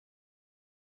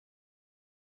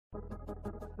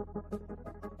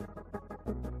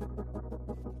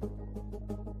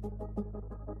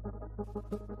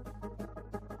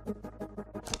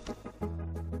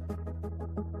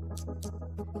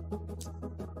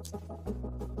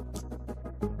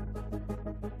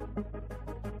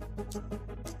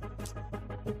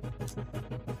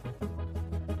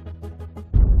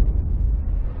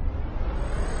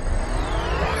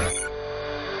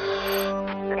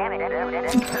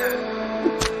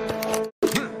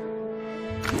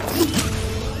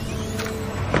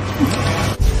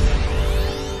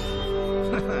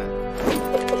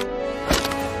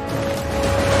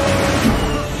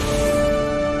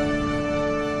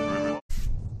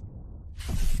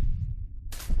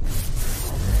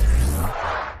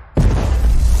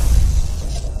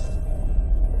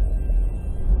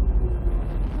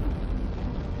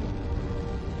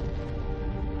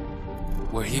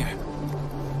We're here.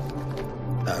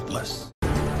 Atlas.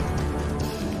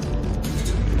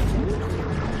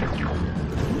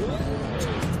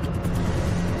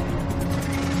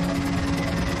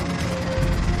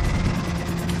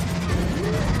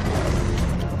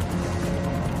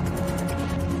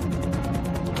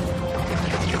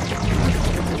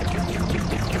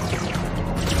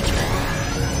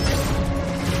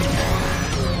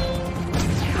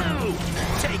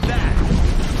 Take that!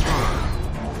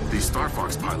 These Star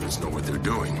Fox pilots know what they're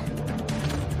doing.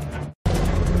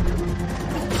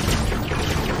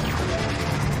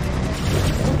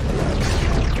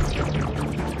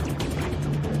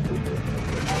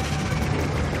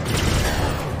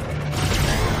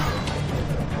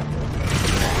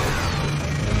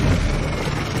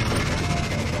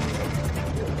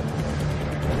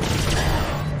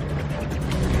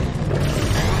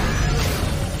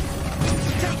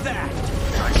 Take that!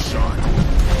 Nice shot.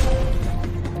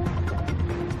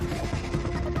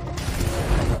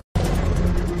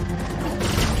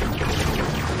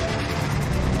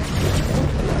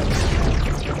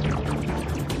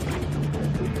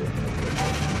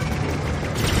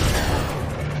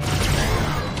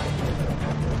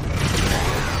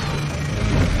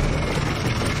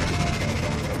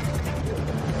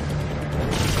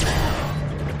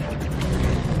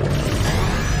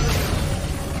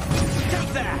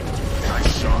 Take that!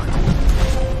 Nice shot.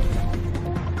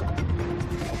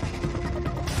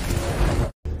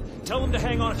 Tell them to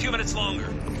hang on a few minutes longer.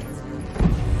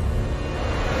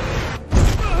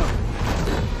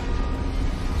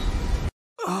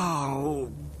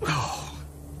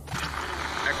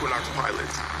 Equinox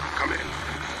pilots, come in.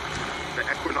 The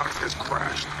Equinox has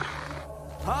crashed.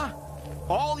 Huh?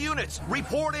 All units,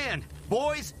 report in.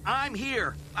 Boys, I'm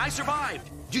here. I survived.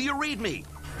 Do you read me?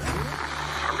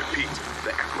 I repeat,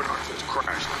 the Equinox has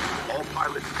crashed. All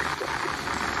pilots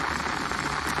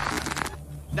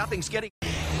Nothing's getting...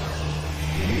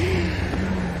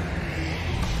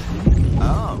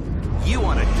 Oh, you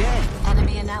want a dead?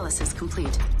 Enemy analysis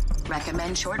complete.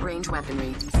 Recommend short-range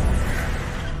weaponry.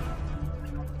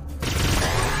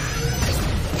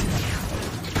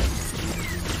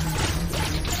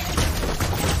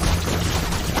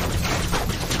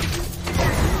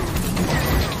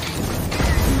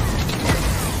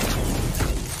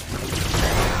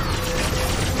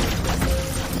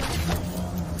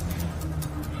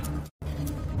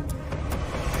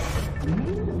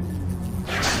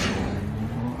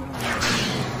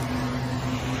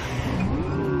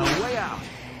 A way out.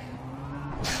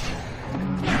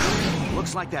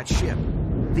 Looks like that ship.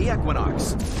 The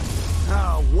Equinox.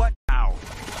 Oh, what now?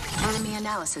 Enemy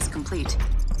analysis complete.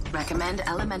 Recommend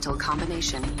elemental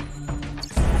combination.